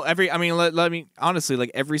enough? Let me honestly,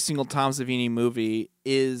 like every single Tom Savini movie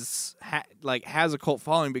has a cult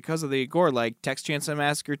following because of the gore, like Texas Chainsaw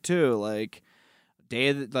Massacre 2, like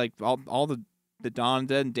all the Dawn of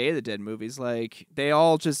the Dead and Day of the Dead movies, like they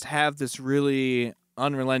all just have this really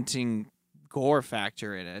unrelenting gore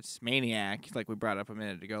factor in it. Maniac, like we brought up a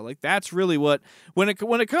minute ago, like that's really what when it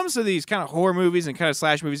comes to these kind of horror movies and kind of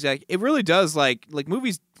slash movies, like it really does like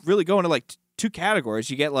movies really go into like two categories.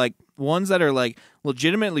 You get like ones that are like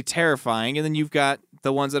legitimately terrifying, and then you've got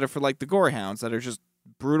the ones that are for like the gore hounds that are just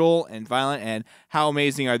brutal and violent, and how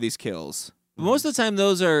amazing are these kills. Most of the time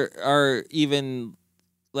those are even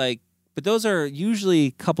like, but those are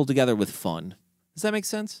usually coupled together with fun. Does that make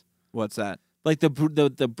sense? What's that? Like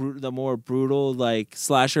the more brutal like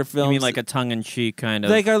slasher films. You mean like a tongue-in-cheek kind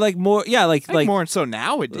of? Like are like more like more so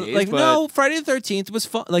nowadays. Like but no, Friday the 13th was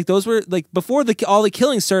fun. Like those were like before all the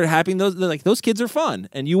killings started happening. Those kids are fun,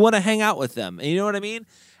 and you want to hang out with them. And you know what I mean?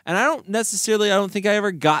 And I don't think I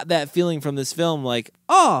ever got that feeling from this film. Like,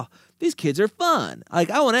 oh, these kids are fun.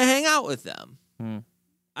 Like I want to hang out with them.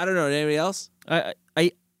 I don't know. Anybody else? I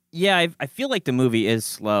feel like the movie is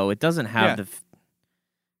slow. It doesn't have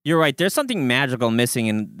You're right. There's something magical missing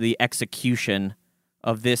in the execution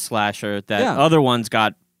of this slasher that other ones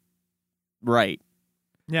got right.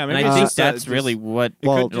 Yeah, and I think that's really what it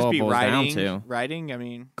could just all be boils down to. writing. I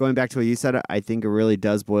mean, going back to what you said, I think it really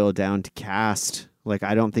does boil down to cast. Like,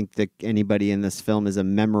 I don't think that anybody in this film is a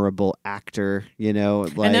memorable actor, you know?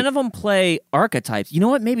 Like, and none of them play archetypes. You know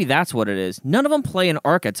what? Maybe that's what it is. None of them play an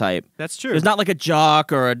archetype. That's true. There's not like a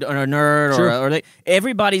jock or a nerd Sure. or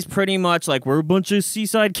everybody's pretty much like, we're a bunch of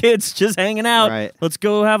seaside kids just hanging out. Right. Let's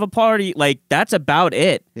go have a party. Like, that's about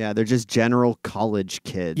it. yeah, they're just general college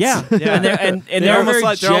kids. Yeah. Yeah. And they're they're almost very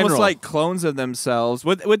like they're almost general. like clones of themselves,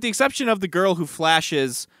 with the exception of the girl who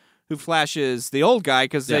flashes the old guy,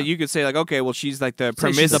 because Yeah. you could say like, okay, well, she's like the So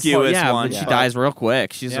she's promiscuous yeah, one. but she dies real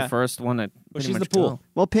quick. She's Yeah. the first one that. Well, pretty she's the much pool. go.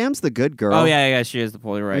 Well, Pam's the good girl. Oh yeah, she is the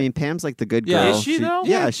pool. You're right. I mean, Pam's like the good Yeah. girl. Is she, though?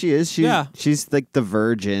 Yeah, she is. Yeah. She's like the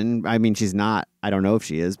virgin. I mean, she's not. I don't know if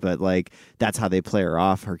she is, but like that's how they play her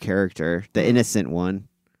off, her character, the innocent one.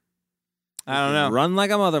 I don't know. Run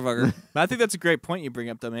like a motherfucker. But I think that's a great point you bring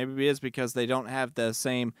up, though. Maybe it is because they don't have those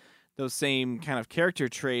same kind of character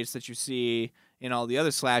traits that you see in all the other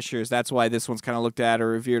slashers. That's why this one's kind of looked at or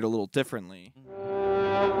revered a little differently.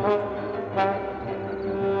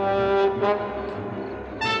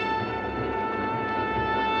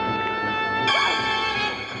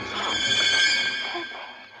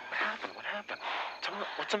 What happened? Tell me,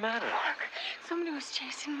 what's the matter? Somebody was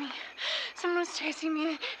chasing me. Someone was chasing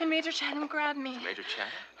me, and Major Chatham grabbed me. Major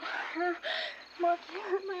Chatham? Mark, he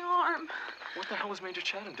hurt my arm. What the hell was Major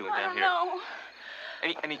Chatham doing I down don't here? know.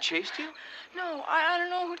 And he chased you? No, I don't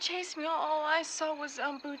know who chased me. All I saw was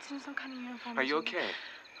boots and some kind of uniform. Are you okay?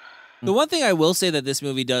 The one thing I will say that this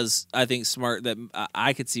movie does, I think, smart that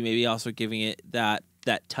I could see maybe also giving it that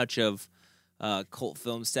touch of cult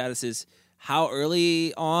film status is how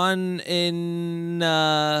early on in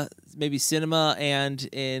maybe cinema and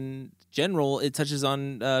in general it touches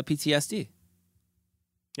on PTSD.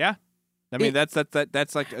 Yeah. I mean, that's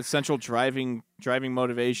like a central driving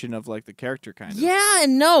motivation of like the character kind of. Yeah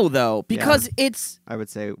and no though, because I would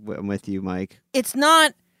say I'm with you, Mike. it's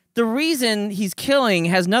not the reason he's killing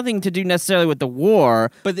has nothing to do necessarily with the war,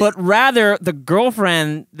 but rather the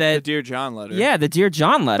girlfriend that The Dear John letter. Yeah, the Dear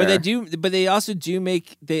John letter. But they also do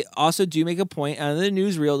make a point on the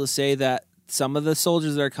newsreel to say that some of the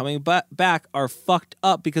soldiers that are coming back are fucked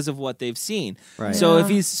up because of what they've seen. Right. So Yeah. if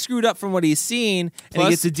he's screwed up from what he's seen and Plus- he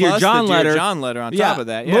gets the Dear plus John the Dear letter, John letter on top of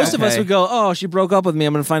that. Yeah. most of us would go, "Oh, she broke up with me.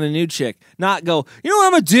 I'm going to find a new chick." Not go, "You know what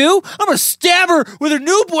I'm going to do? I'm going to stab her with her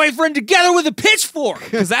new boyfriend together with a pitchfork."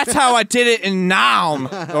 Because that's how I did it in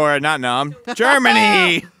Naum. Or not Naum.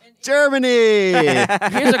 Germany. Germany.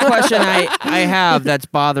 Here's a question I have that's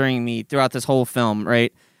bothering me throughout this whole film,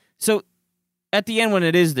 right? So at the end when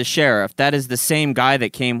it is the sheriff, that is the same guy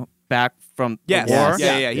that came back from Yes. the war.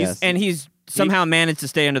 Yeah. Yes. And he's somehow managed to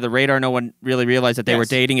stay under the radar. No one really realized that they were Yes.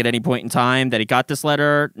 dating at any point in time, that he got this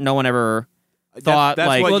letter. No one ever thought that's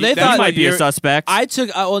like, what well, you- they that's thought what might be a you're- suspect. I took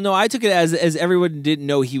it as everyone didn't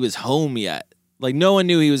know he was home yet. Like no one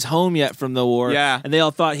knew he was home yet from the war. Yeah. And they all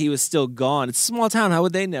thought he was still gone. It's a small town. How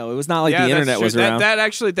would they know? It was not like Yeah, the that's internet true. was around. That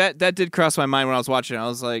actually that did cross my mind when I was watching it. I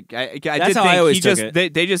was like, I did how I think always he took just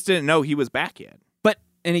it. they just didn't know he was back yet.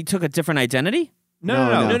 And he took a different identity?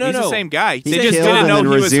 No. He's the same guy. He They just killed didn't and know then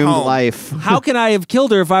he was resumed home. life. How can I have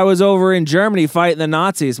killed her if I was over in Germany fighting the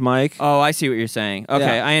Nazis, Mike? Oh, I see what you're saying.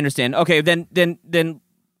 Okay, Yeah. I understand. Okay, then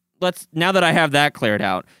let's, now that I have that cleared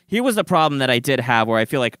out, here was the problem that I did have where I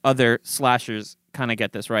feel like other slashers kind of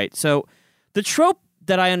get this right. So the trope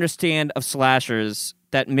that I understand of slashers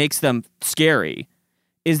that makes them scary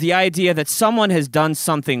is the idea that someone has done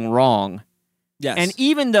something wrong. Yes. And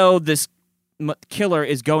even though this killer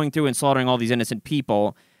is going through and slaughtering all these innocent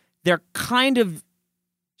people, they're kind of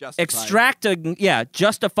extracting,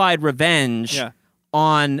 justified revenge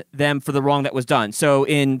on them for the wrong that was done. So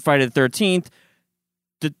in Friday the 13th,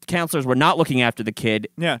 the counselors were not looking after the kid.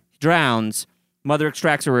 Yeah. He drowns. Mother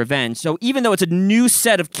extracts her revenge. So even though it's a new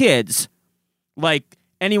set of kids, like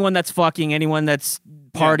anyone that's fucking, anyone that's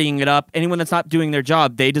partying it up, anyone that's not doing their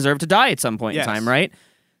job, they deserve to die at some point in time, right?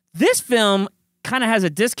 This film kind of has a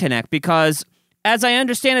disconnect because, as I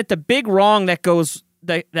understand it, the big wrong that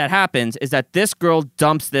happens is that this girl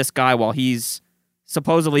dumps this guy while he's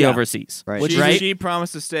supposedly overseas. Right. She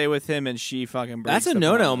promised to stay with him, and she fucking breaks That's a the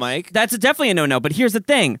no-no, promise. Mike. That's definitely a no-no. But here's the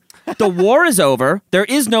thing: the war is over. There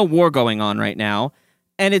is no war going on right now,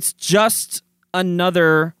 and it's just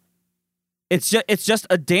another. It's just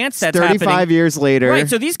a dance that's 35 happening. years later. Right,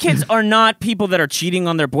 so these kids are not people that are cheating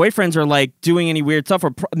on their boyfriends or like doing any weird stuff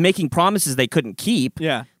or making promises they couldn't keep.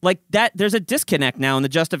 Yeah. Like that, there's a disconnect now in the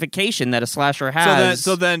justification that a slasher has.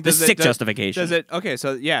 So then, the does sick it, justification. Does it? Okay,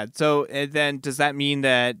 so yeah. So then, does that mean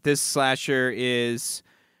that this slasher is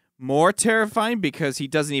more terrifying because he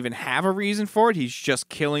doesn't even have a reason for it? He's just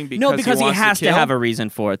killing because no, because he wants has to kill? have a reason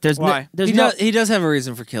for it. There's Why? there's He does have a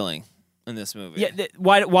reason for killing. in this movie. Yeah,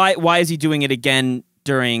 why is he doing it again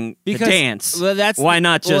during the dance? Well, why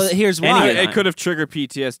not just? Well, here's why. It could have triggered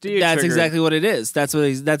PTSD. That's exactly what it is. That's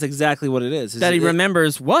exactly what it is. That he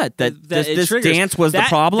remembers what? That this dance was the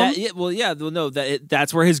problem?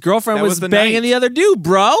 That's where his girlfriend was banging the other dude,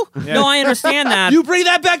 bro. Yeah. No, I understand that. You bring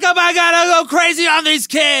that back up, I gotta go crazy on these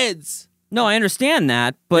kids. No, I understand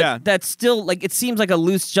that, but that's still like it seems like a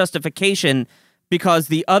loose justification because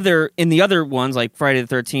in the other ones like Friday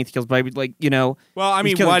the 13th kills baby, like Well, I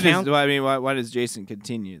mean, why does Jason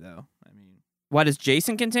continue though? Why does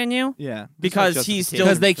Jason continue? Yeah, because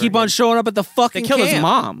they keep on showing up at the fucking. They killed camp. his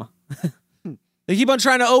mom. They keep on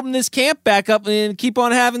trying to open this camp back up and keep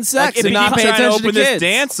on having sex and not pay attention to open kids. this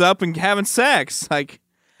dance up and having sex. Like,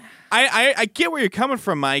 I get where you're coming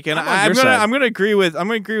from, Mike, and I'm gonna agree with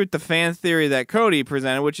the fan theory that Cody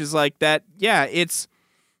presented, which is like that. Yeah, it's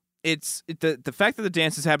the fact that the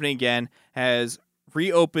dance is happening again has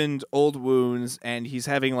reopened old wounds, and he's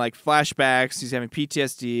having like flashbacks. He's having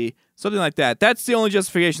PTSD, something like that. That's the only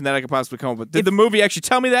justification that I could possibly come up with. Did the movie actually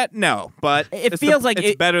tell me that? No, but it feels like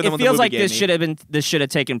it's better than what the movie gave me. This should have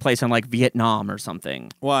taken place in like Vietnam or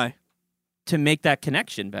something. Why? To make that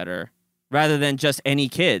connection better, rather than just any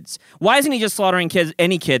kids. Why isn't he just slaughtering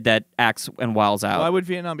any kid that acts and wiles out? Why would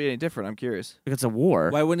Vietnam be any different? I'm curious. Because it's a war.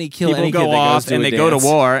 Why wouldn't he kill People any go kid that off goes to and a they go to dance?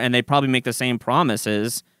 war and they probably make the same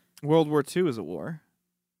promises. World War II is a war.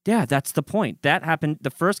 Yeah, that's the point. That happened.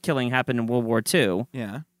 The first killing happened in World War II.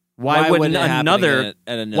 Yeah. Why wouldn't another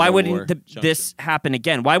Why wouldn't this happen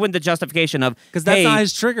again? Why wouldn't the justification of because that's not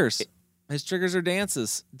his triggers? His triggers are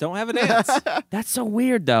dances. Don't have a dance. That's so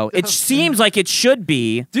weird, though. It seems like it should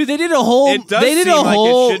be. Dude, they did a whole. It does seem like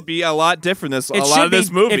it should be a lot different. A lot of this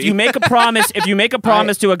movie. If you make a promise,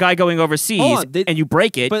 to a guy going overseas and you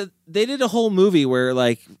break it, but they did a whole movie where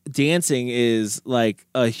like dancing is like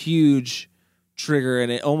a huge trigger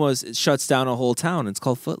and it almost shuts down a whole town. It's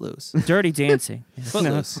called Footloose. Dirty Dancing.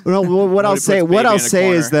 Footloose. Well, what I'll say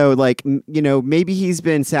is though, like maybe he's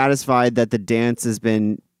been satisfied that the dance has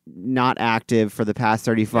been not active for the past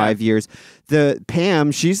 35 years. The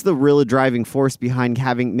Pam, she's the real driving force behind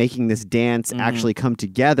making this dance actually come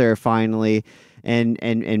together finally, and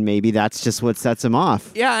maybe that's just what sets him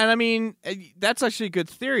off. Yeah, and I mean that's actually a good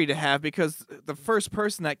theory to have because the first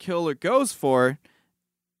person that killer goes for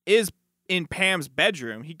is in Pam's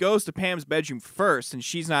bedroom. He goes to Pam's bedroom first, and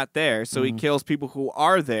she's not there, so he kills people who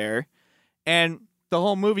are there, and the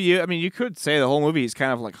whole movie. You could say the whole movie is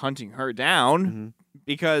kind of like hunting her down.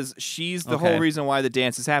 Because she's the whole reason why the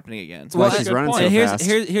dance is happening again. That's why she's running so fast.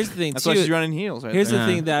 Here's the thing, That's too. why she's running heels. Here's the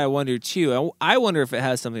thing that I wonder, too. I wonder if it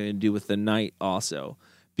has something to do with the night also.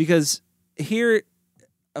 Because here,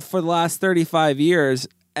 for the last 35 years,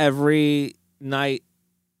 every night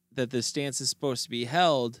that this dance is supposed to be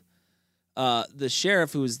held, the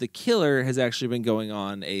sheriff, who is the killer, has actually been going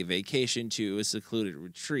on a vacation to a secluded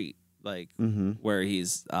retreat, like where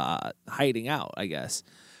he's hiding out, I guess.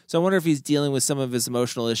 So I wonder if he's dealing with some of his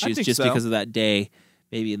emotional issues just because of that day,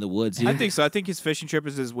 maybe in the woods. I think so. I think his fishing trip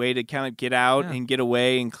is his way to kind of get out and get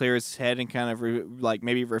away and clear his head and kind of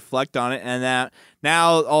maybe reflect on it. And that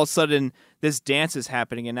now all of a sudden this dance is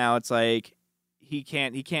happening, and now it's like he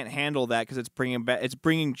can't handle that because it's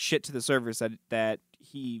bringing shit to the surface that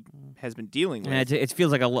he has been dealing with. And it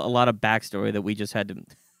feels like a lot of backstory that we just had to.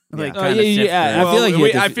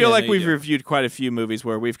 I feel like we've reviewed quite a few movies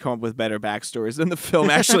where we've come up with better backstories than the film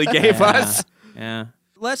actually gave us. Yeah.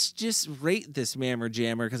 Let's just rate this Mammer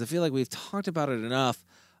Jammer because I feel like we've talked about it enough.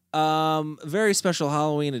 Very special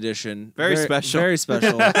Halloween edition. Very special. Very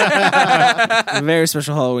special. Very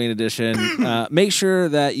special Halloween edition. Make sure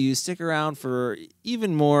that you stick around for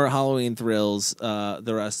even more Halloween thrills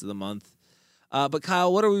the rest of the month. But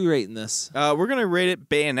Kyle, what are we rating this? We're going to rate it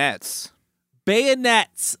bayonets.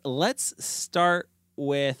 Bayonets. Let's start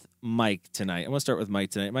with Mike tonight. I'm going to start with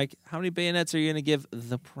Mike tonight. Mike, how many bayonets are you going to give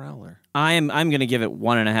The Prowler? I'm going to give it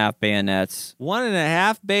 1.5 bayonets.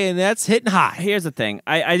 1.5 bayonets hitting high. Here's the thing.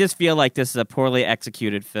 I just feel like this is a poorly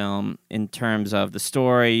executed film in terms of the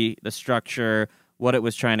story, the structure, what it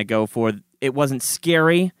was trying to go for. It wasn't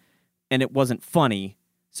scary and it wasn't funny.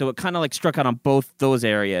 So it kind of like struck out on both those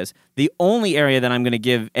areas. The only area that I'm going to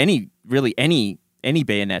give any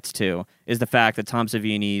bayonets to is the fact that Tom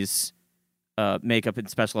Savini's makeup and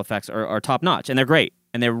special effects are top notch, and they're great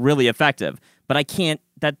and they're really effective. But I can't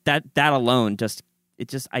that alone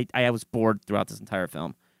I was bored throughout this entire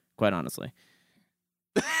film, quite honestly.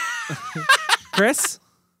 Chris,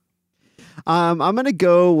 I'm gonna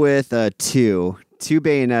go with 2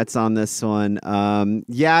 bayonets on this one.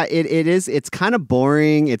 It's kind of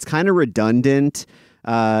boring. It's kind of redundant.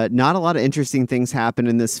 Not a lot of interesting things happen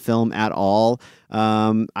in this film at all.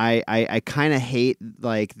 I kind of hate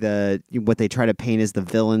like what they try to paint as the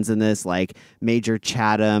villains in this, like Major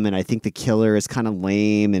Chatham, and I think the killer is kind of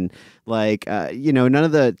lame, and like none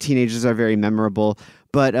of the teenagers are very memorable.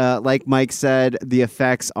 But like Mike said, the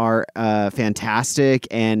effects are fantastic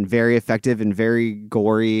and very effective and very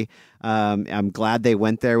gory. I'm glad they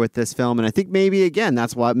went there with this film, and I think maybe again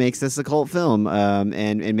that's what makes this a cult film,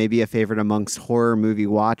 and maybe a favorite amongst horror movie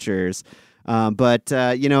watchers. But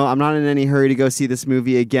I'm not in any hurry to go see this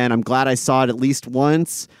movie again. I'm glad I saw it at least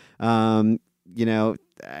once.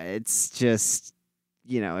 It's just,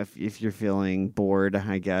 if you're feeling bored,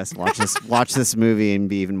 I guess watch this movie and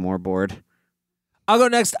be even more bored. I'll go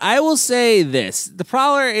next. I will say this. The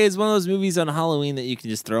Prowler is one of those movies on Halloween that you can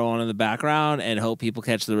just throw on in the background and hope people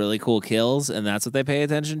catch the really cool kills, and that's what they pay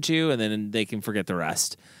attention to, and then they can forget the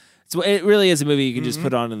rest. So it really is a movie you can just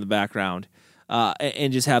put on in the background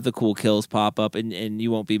and just have the cool kills pop up, and you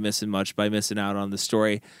won't be missing much by missing out on the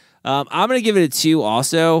story. I'm going to give it a 2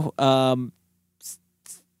 also.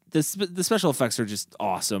 The special effects are just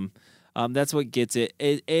awesome. That's what gets it.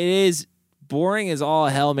 It is boring as all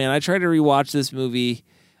hell, man. I tried to rewatch this movie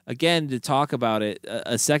again to talk about it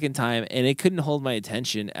a second time, and it couldn't hold my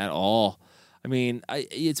attention at all. I mean,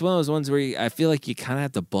 it's one of those ones where I feel like you kind of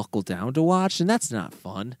have to buckle down to watch, and that's not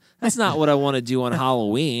fun. That's not what I want to do on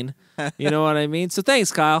Halloween. You know what I mean? So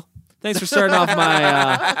thanks, Kyle. Thanks for starting off my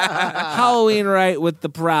Halloween right with The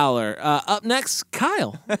Prowler. Up next,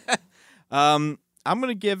 Kyle. I'm going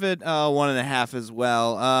to give it 1.5 as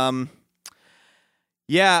well.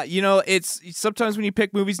 Yeah, it's sometimes when you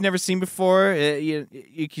pick movies you've never seen before,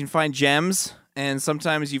 you can find gems, and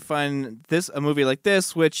sometimes you find a movie like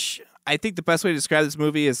this, which I think the best way to describe this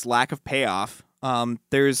movie is lack of payoff.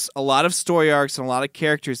 There's a lot of story arcs and a lot of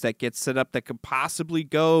characters that get set up that could possibly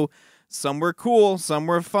go somewhere cool,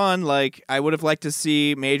 somewhere fun. Like, I would have liked to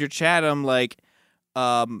see Major Chatham,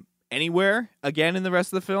 anywhere again in the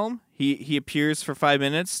rest of the film. He appears for 5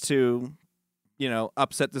 minutes to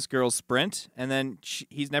upset this girl's sprint, and then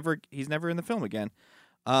he's never in the film again.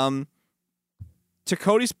 To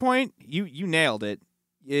Cody's point, you nailed it.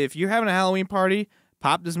 If you're having a Halloween party,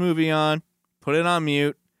 pop this movie on, put it on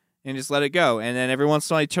mute, and just let it go. And then every once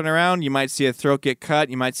in a while you turn around, you might see a throat get cut,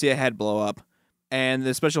 you might see a head blow up. And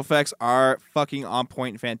the special effects are fucking on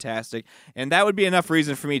point and fantastic. And that would be enough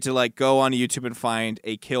reason for me to go on YouTube and find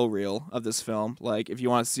a kill reel of this film. If you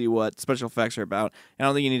want to see what special effects are about. I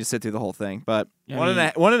don't think you need to sit through the whole thing. But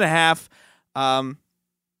 1.5.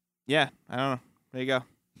 Yeah, I don't know. There you go.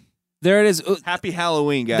 There it is. Happy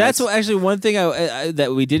Halloween, guys. That's actually one thing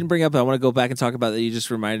that we didn't bring up. I want to go back and talk about that you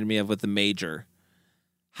just reminded me of with the Major.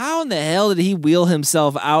 How in the hell did he wheel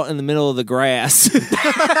himself out in the middle of the grass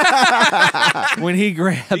when he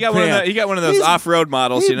grabbed? He got one of those off-road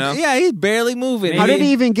models, Yeah, he's barely moving. How did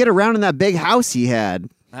he even get around in that big house he had?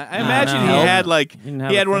 I imagine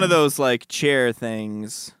he had one of those chair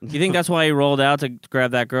things. You think that's why he rolled out to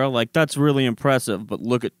grab that girl? That's really impressive, but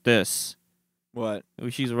look at this. What?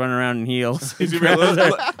 She's running around in heels.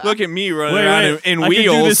 Look at me running around in wheels. I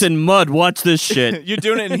can do this in mud. Watch this shit. You're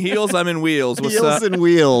doing it in heels. I'm in wheels. What's heels up? and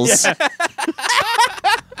wheels. Yeah.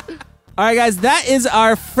 All right, guys, that is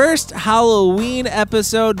our first Halloween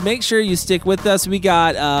episode. Make sure you stick with us. We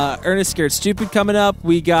got Ernest Scared Stupid coming up.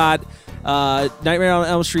 We got Nightmare on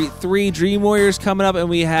Elm Street 3, Dream Warriors coming up, and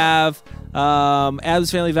we have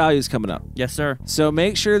Addams Family Values coming up. Yes, sir. So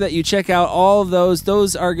make sure that you check out all of those.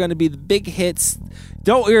 Those are going to be the big hits.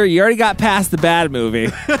 Don't worry, you already got past the bad movie.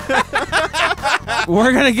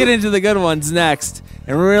 We're going to get into the good ones next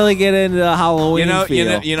and really get into the Halloween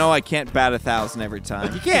feel. I can't bat 1,000 every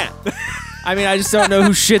time. You can't. I mean, I just don't know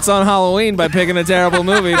who shits on Halloween by picking a terrible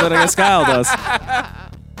movie, but I guess Kyle does.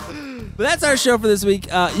 But that's our show for this week.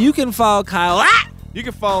 You can follow Kyle You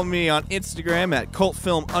can follow me on Instagram at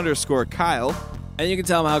cultfilm_Kyle. And you can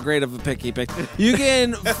tell him how great of a pick he picked. You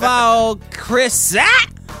can follow Chris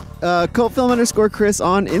cultfilm_Chris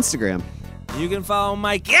on Instagram. You can follow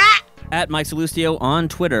Mike at Mike Salustio on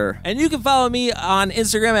Twitter. And you can follow me on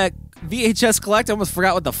Instagram at VHS Collect. I almost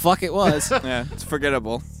forgot what the fuck it was. Yeah, it's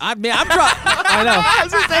forgettable. I know. I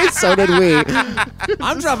was gonna say, so did we.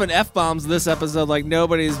 I'm dropping F-bombs this episode like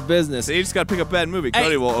nobody's business. So you just got to pick up a bad movie.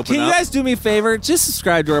 Cody will open up. Can you guys do me a favor? Just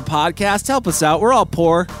subscribe to our podcast. Help us out. We're all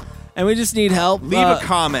poor, and we just need help. Leave a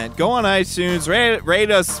comment. Go on iTunes.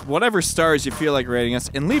 Rate us whatever stars you feel like rating us,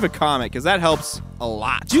 and leave a comment because that helps a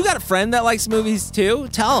lot. Do you got a friend that likes movies too?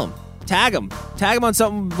 Tell him. Tag him on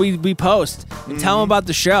something we post, and tell him about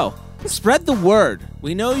the show. Spread the word.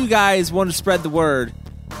 We know you guys want to spread the word.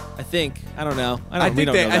 I think. I don't know. I we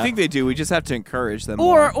don't know that. think they do. We just have to encourage them.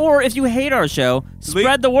 Or if you hate our show,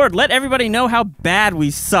 spread the word. Let everybody know how bad we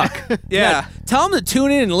suck. Yeah. Tell them to tune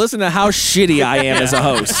in and listen to how shitty I am as a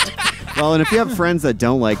host. Well, and if you have friends that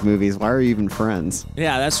don't like movies, why are you even friends?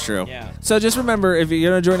 Yeah, that's true. Yeah. So just remember, if you're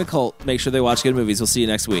going to join a cult, make sure they watch good movies. We'll see you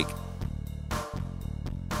next week.